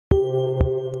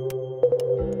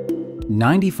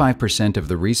95% of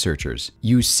the researchers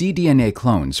use cDNA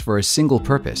clones for a single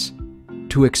purpose: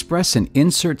 to express an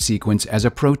insert sequence as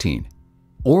a protein.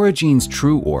 OriGene's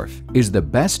TrueORF is the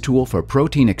best tool for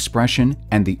protein expression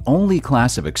and the only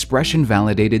class of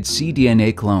expression-validated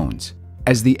cDNA clones.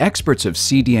 As the experts of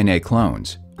cDNA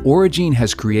clones, OriGene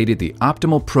has created the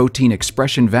optimal protein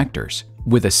expression vectors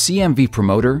with a CMV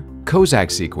promoter, Kozak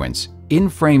sequence,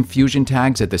 in-frame fusion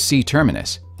tags at the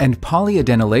C-terminus, and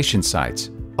polyadenylation sites,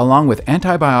 along with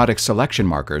antibiotic selection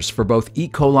markers for both E.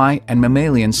 coli and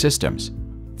mammalian systems.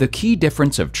 The key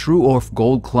difference of TrueORF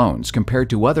GOLD clones compared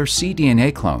to other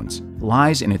cDNA clones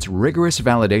lies in its rigorous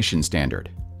validation standard.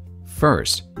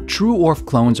 First, TrueORF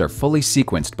clones are fully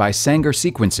sequenced by Sanger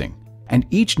sequencing, and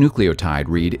each nucleotide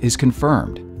read is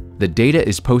confirmed. The data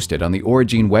is posted on the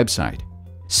OriGene website.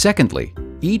 Secondly,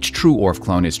 each TrueORF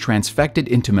clone is transfected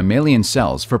into mammalian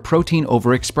cells for protein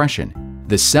overexpression.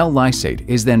 The cell lysate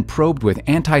is then probed with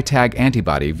anti-tag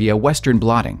antibody via Western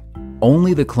blotting.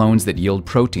 Only the clones that yield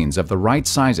proteins of the right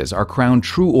sizes are crowned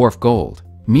TrueORF GOLD,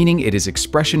 meaning it is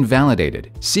expression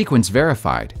validated, sequence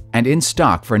verified, and in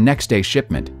stock for next-day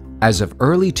shipment. As of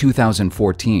early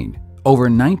 2014, over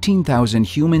 19,000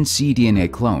 human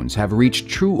cDNA clones have reached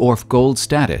TrueORF GOLD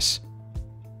status.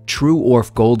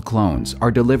 TrueORF GOLD clones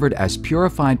are delivered as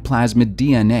purified plasmid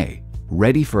DNA,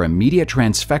 ready for immediate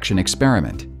transfection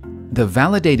experiment. The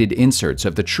validated inserts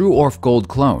of the TrueORF GOLD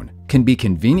clone can be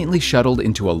conveniently shuttled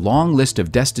into a long list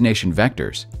of destination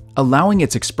vectors, allowing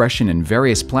its expression in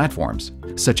various platforms,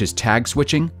 such as tag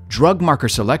switching, drug marker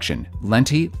selection,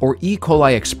 lenti or E.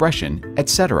 coli expression,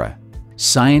 etc.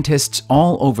 Scientists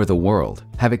all over the world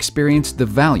have experienced the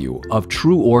value of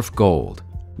TrueORF GOLD.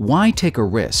 Why take a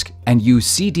risk and use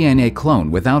cDNA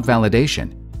clone without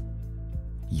validation?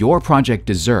 Your project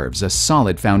deserves a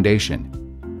solid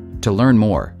foundation. To learn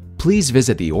more, please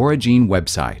visit the OriGene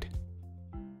website.